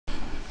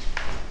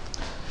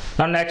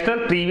Now next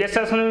previous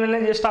session में मैंने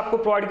just आपको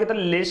प्रोवाइड किया था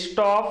लिस्ट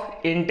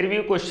ऑफ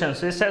इंटरव्यू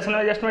क्वेश्चंस। इस सेशन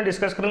में जस्ट मैं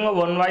डिस्कस करूंगा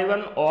one by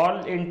one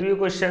all interview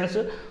questions.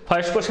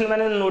 First question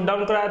मैंने नोट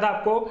डाउन कराया था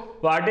आपको,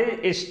 what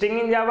is string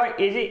in Java,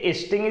 is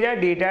string is a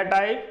data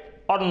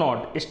type और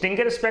नॉट। स्ट्रिंग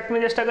के रिस्पेक्ट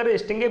में जस्ट अगर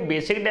स्ट्रिंग के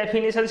बेसिक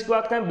डेफिनेशन की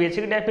बात करें,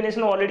 basic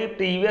definition already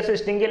previous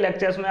string के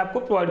लेक्चर्स में आपको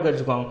प्रोवाइड कर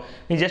चुका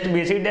हूँ। जस्ट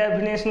बेसिक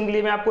डेफिनेशन के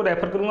लिए मैं आपको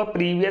रेफर करूंगा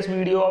previous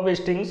video of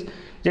strings.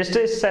 Just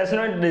इस सेशन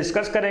में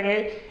डिस्कस करेंगे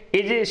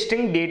इज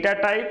स्ट्रिंग डेटा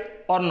टाइप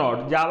और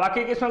नॉट। जावा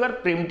के केस में अगर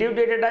प्रिमिटिव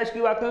डेटा टाइप्स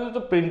की बात करें तो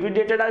प्रिमिटिव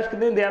डेटा टाइप्स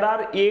कितने, there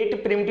are 8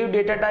 primitive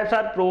data types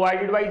are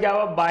provided by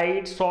Java,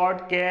 bite,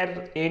 short,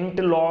 char, int,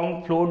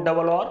 long, float,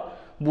 double और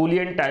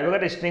बूलियन टाइप।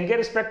 अगर स्ट्रिंग के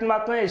रिस्पेक्ट में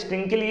बात करें,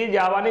 स्ट्रिंग के लिए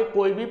जावा ने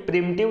कोई भी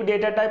प्रिमिटिव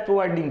डेटा टाइप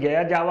प्रोवाइड नहीं किया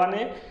है। जावा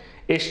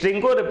ने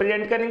स्ट्रिंग को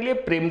रिप्रेजेंट करने के लिए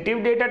प्रिमिटिव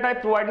डेटा टाइप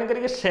प्रोवाइड नहीं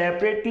करके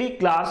सेपरेटली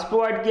क्लास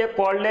प्रोवाइड किया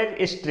called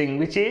as string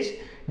which is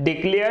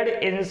declared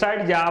inside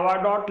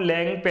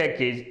java.lang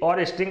package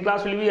और string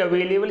class will be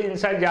available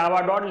inside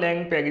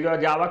java.lang package।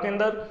 और जावा के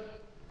अंदर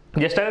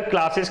जस्ट अगर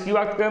क्लासेस की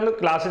बात करें तो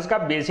क्लासेस का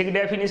बेसिक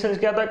डेफिनेशन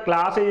क्या था,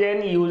 class is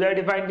an user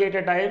defined data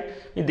type.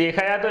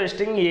 देखा जाए तो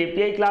स्ट्रिंग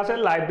एपीआई क्लास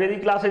है, लाइब्रेरी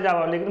क्लास है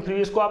जावा, लेकिन फिर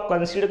इसको आप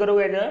कंसीडर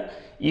करोगे as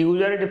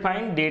user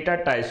defined data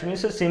types.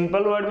 Means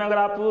simple word में अगर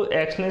आप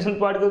एक्सप्लेनेशन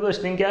प्रोवाइड करो तो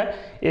स्ट्रिंग क्या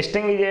है,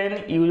 string is an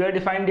user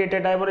defined data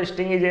type और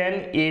string is an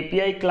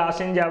API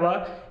class in Java.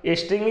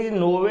 String is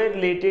no way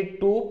related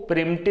to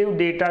primitive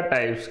data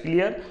types,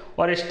 clear.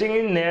 और string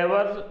is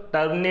never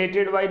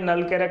terminated bye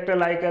null character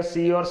like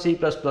सी और C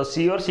plus plus.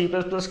 सी और C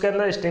plus plus के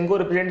अंदर string को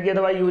represent किया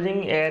था by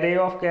using array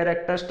of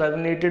characters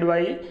terminated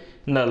bye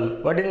null,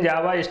 but in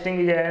Java string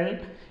is an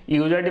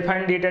user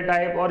defined data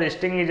type और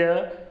string is a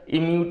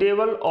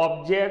immutable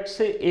objects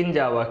in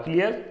Java,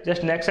 clear.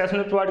 Just next session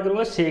में provide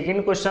करूंगा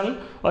second question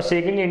और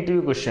second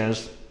interview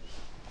questions.